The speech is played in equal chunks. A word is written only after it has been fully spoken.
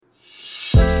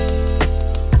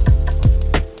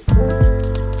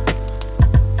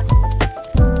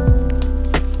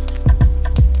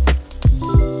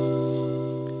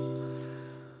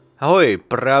Ahoj,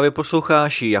 právě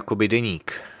posloucháš Jakoby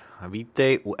deník.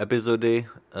 Vítej u epizody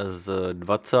z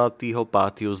 25.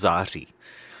 září.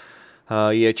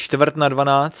 Je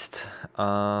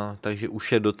 11:45, takže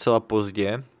už je docela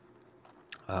pozdě.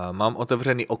 Mám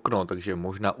otevřený okno, takže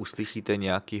možná uslyšíte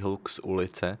nějaký hluk z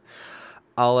ulice,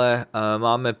 ale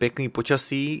máme pěkný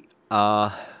počasí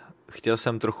a chtěl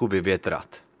jsem trochu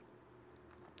vyvětrat.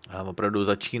 Opravdu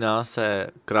začíná se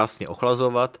krásně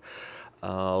ochlazovat.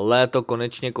 Léto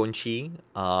konečně končí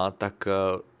a tak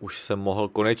už jsem mohl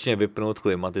konečně vypnout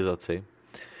klimatizaci,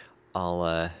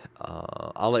 ale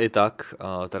i tak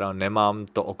teda nemám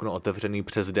to okno otevřený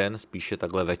přes den, spíše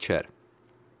takhle večer.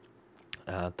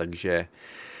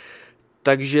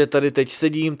 Takže tady teď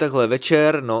sedím takhle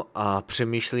večer, no a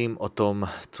přemýšlím o tom,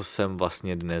 co jsem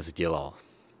vlastně dnes dělal.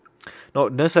 No,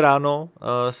 dnes ráno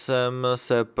jsem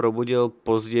se probudil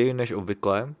později než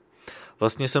obvykle.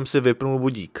 Vlastně jsem si vypnul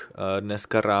budík.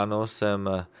 Dneska ráno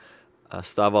jsem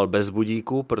stával bez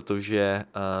budíku, protože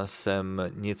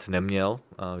jsem nic neměl,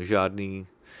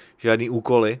 žádný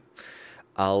úkoly,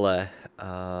 ale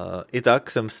i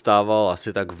tak jsem vstával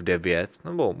asi tak v 9,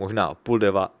 nebo možná půl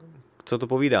 9, co to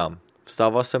povídám.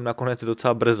 Vstával jsem nakonec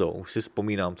docela brzo, už si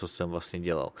vzpomínám, co jsem vlastně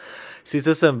dělal.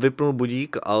 Sice jsem vypnul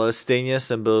budík, ale stejně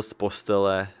jsem byl z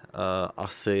postele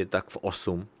asi tak v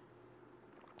 8.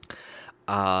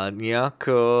 A nějak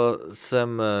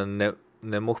jsem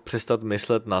nemohl přestat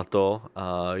myslet na to,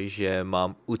 že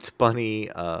mám ucpaný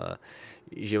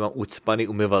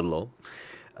umyvadlo.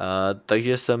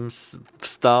 Takže jsem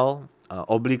vstal,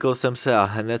 oblíkl jsem se a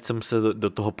hned jsem se do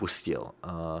toho pustil.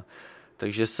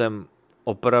 Takže jsem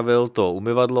opravil to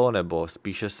umyvadlo, nebo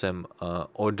spíše jsem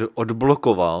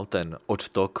odblokoval ten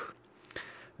odtok.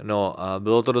 No a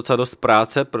bylo to docela dost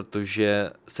práce,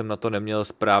 protože jsem na to neměl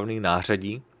správný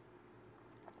nářadí.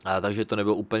 Takže to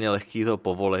nebylo úplně lehký to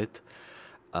povolit,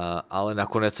 ale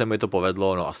nakonec se mi to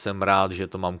povedlo, no a jsem rád, že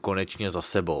to mám konečně za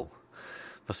sebou.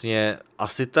 Vlastně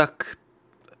asi tak,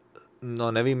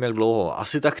 no nevím jak dlouho,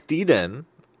 asi tak týden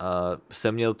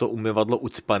jsem měl to umyvadlo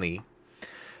ucpaný,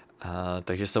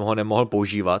 takže jsem ho nemohl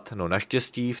používat. No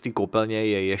naštěstí v té koupelně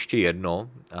je ještě jedno,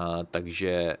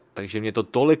 takže mě to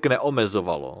tolik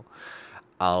neomezovalo,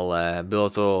 ale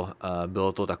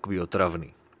bylo to takový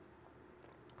otravný.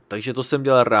 Takže to jsem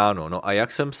dělal ráno. No a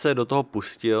jak jsem se do toho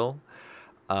pustil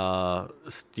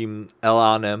s tím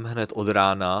elánem hned od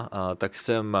rána, tak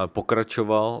jsem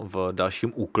pokračoval v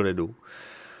dalším úklidu.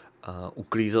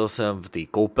 Uklízel jsem v té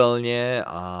koupelně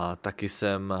a taky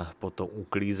jsem potom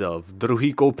uklízel v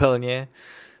druhé koupelně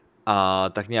a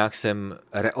tak nějak jsem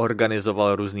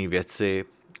reorganizoval různé věci,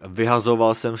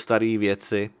 vyhazoval jsem staré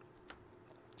věci,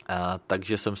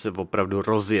 takže jsem se opravdu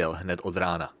rozjel hned od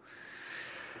rána.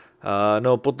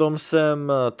 No potom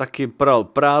jsem taky pral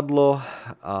prádlo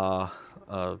a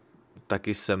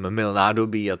taky jsem myl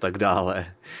nádobí a tak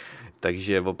dále.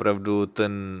 Takže opravdu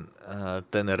ten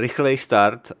rychlej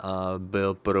start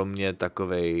byl pro mě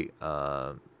takovej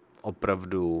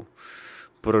opravdu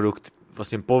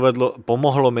vlastně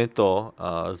pomohlo mi to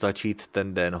začít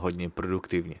ten den hodně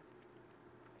produktivně.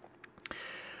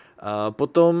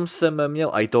 Potom jsem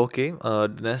měl italky,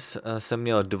 dnes jsem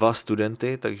měl 2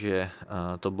 studenty, takže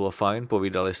to bylo fajn,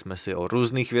 povídali jsme si o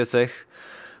různých věcech,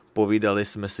 povídali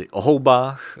jsme si o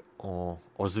houbách,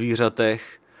 o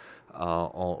zvířatech,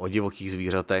 o divokých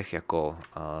zvířatech, jako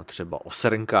třeba o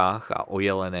srnkách a o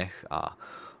jelenech a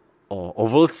o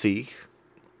vlcích,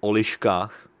 o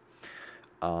liškách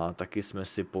a taky jsme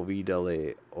si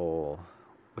povídali o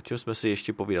čem jsme si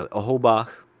ještě povídali, o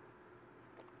houbách.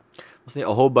 Vlastně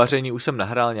o houbaření už jsem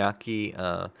nahrál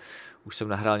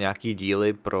nějaký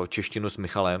díly pro češtinu s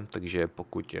Michalem, takže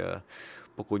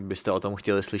pokud byste o tom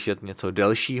chtěli slyšet něco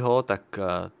delšího, tak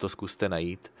to zkuste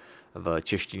najít v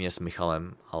češtině s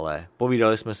Michalem, ale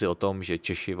povídali jsme si o tom, že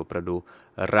Češi opravdu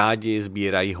rádi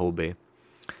sbírají houby,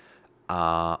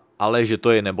 ale že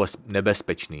to je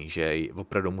nebezpečný, že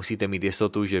opravdu musíte mít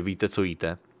jistotu, že víte, co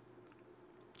jíte,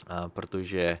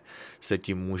 protože se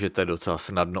tím můžete docela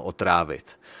snadno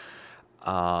otrávit.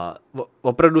 A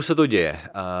opravdu se to děje.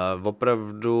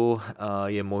 Opravdu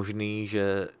je možný,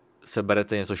 že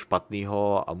seberete něco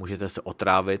špatného a můžete se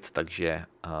otrávit, takže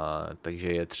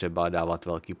je třeba dávat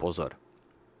velký pozor.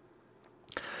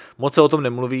 Moc se o tom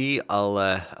nemluví,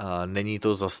 ale není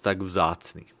to zas tak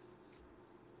vzácný.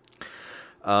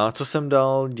 Co jsem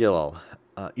dál dělal?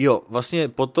 Vlastně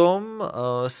potom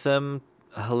jsem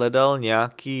hledal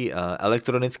nějaký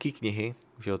elektronické knihy,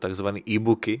 takzvané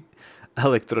e-booky,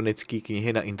 elektronické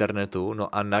knihy na internetu,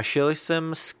 no a našel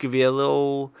jsem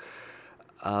skvělou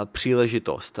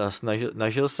příležitost a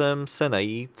snažil jsem se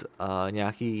najít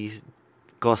nějaký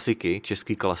klasiky,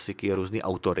 české klasiky a různý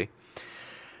autory.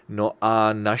 No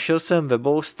a našel jsem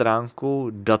webovou stránku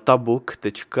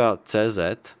databook.cz,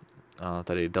 a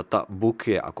tady databook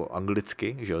je jako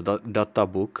anglicky, že jo,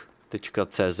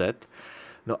 databook.cz.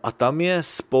 No a tam je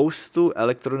spoustu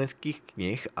elektronických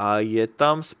knih a je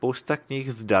tam spousta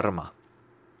knih zdarma.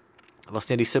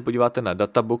 Vlastně když se podíváte na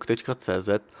databook.cz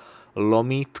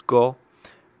lomítko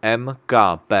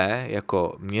MKP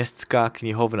jako Městská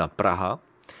knihovna Praha,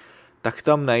 tak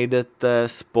tam najdete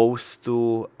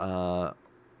spoustu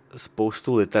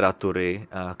literatury,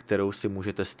 kterou si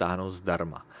můžete stáhnout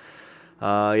zdarma.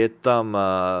 Je tam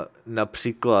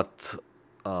například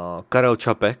Karel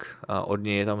Čapek, od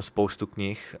něj je tam spoustu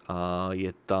knih,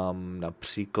 je tam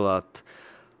například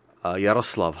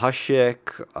Jaroslav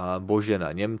Hašek,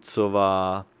 Božena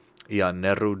Němcová, Jan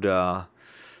Neruda,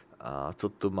 co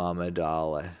tu máme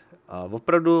dále.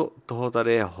 Opravdu toho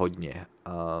tady je hodně.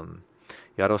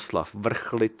 Jaroslav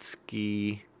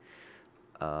Vrchlický,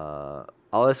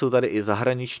 ale jsou tady i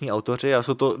zahraniční autoři a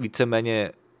jsou to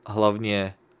víceméně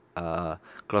hlavně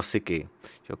klasiky.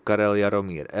 Karel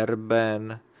Jaromír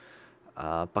Erben,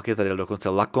 a pak je tady dokonce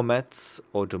Lakomec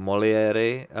od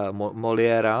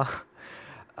Moliéra,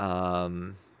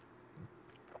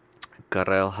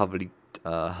 Karel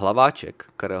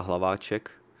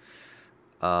Hlaváček,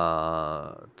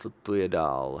 co tu je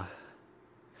dál?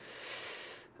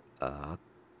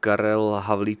 Karel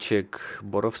Havlíček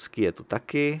Borovský je tu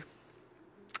taky,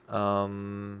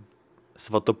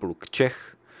 Svatopluk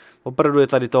Čech, opravdu je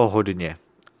tady toho hodně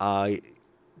a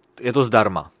je to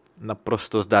zdarma,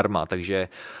 naprosto zdarma, takže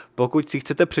pokud si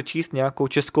chcete přečíst nějakou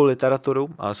českou literaturu,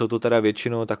 a jsou to teda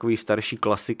většinou takové starší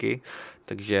klasiky,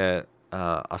 takže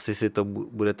asi si to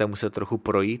budete muset trochu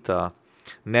projít a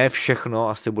ne všechno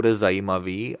asi bude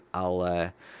zajímavý,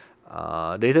 ale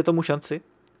dejte tomu šanci.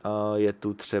 Je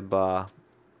tu třeba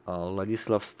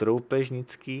Ladislav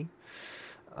Stroupežnický,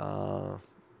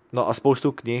 no a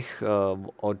spoustu knih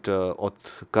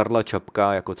od Karla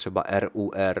Čapka, jako třeba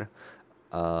RUR,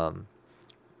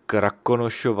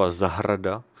 Krakonošova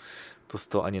zahrada,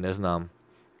 to ani neznám.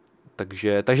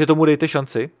 Takže tomu dejte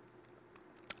šanci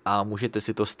a můžete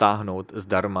si to stáhnout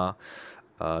zdarma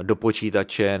do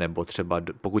počítače, nebo třeba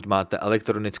pokud máte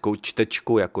elektronickou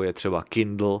čtečku, jako je třeba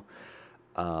Kindle,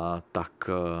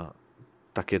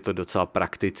 tak je to docela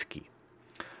praktický.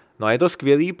 No a je to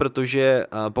skvělý, protože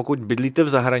pokud bydlíte v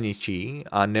zahraničí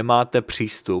a nemáte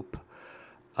přístup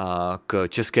k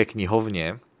české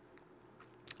knihovně,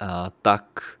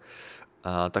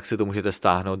 tak si to můžete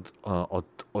stáhnout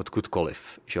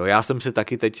odkudkoliv. Že jo? Já jsem si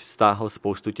taky teď stáhl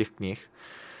spoustu těch knih,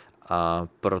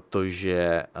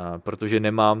 protože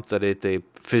nemám tady ty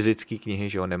fyzické knihy,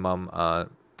 že jo? Nemám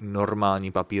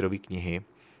normální papírové knihy.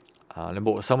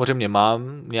 Nebo samozřejmě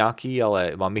mám nějaký,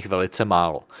 ale mám jich velice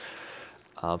málo.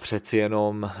 Přeci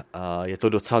jenom je to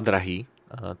docela drahý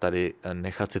tady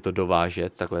nechat si to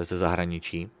dovážet takhle ze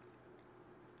zahraničí.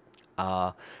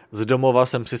 A z domova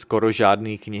jsem si skoro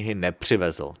žádný knihy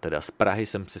nepřivezl. Teda z Prahy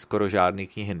jsem si skoro žádný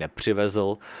knihy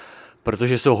nepřivezl,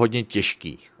 protože jsou hodně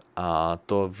těžký a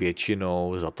to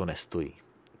většinou za to nestojí.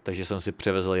 Takže jsem si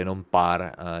přivezl jenom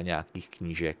pár nějakých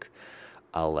knížek,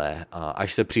 ale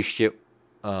až se příště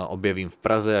objevím v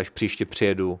Praze, až příště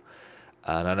přijedu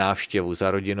na návštěvu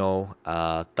za rodinou,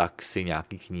 tak si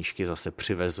nějaký knížky zase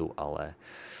přivezu, ale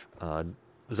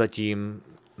zatím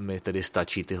mi tedy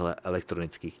stačí tyhle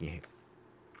elektronické knihy.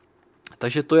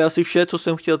 Takže to je asi vše, co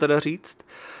jsem chtěl teda říct.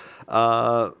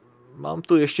 Mám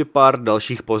tu ještě pár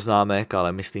dalších poznámek,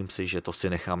 ale myslím si, že to si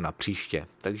nechám na příště.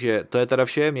 Takže to je teda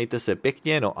vše, mějte se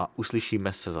pěkně, no a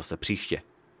uslyšíme se zase příště.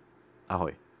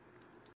 Ahoj.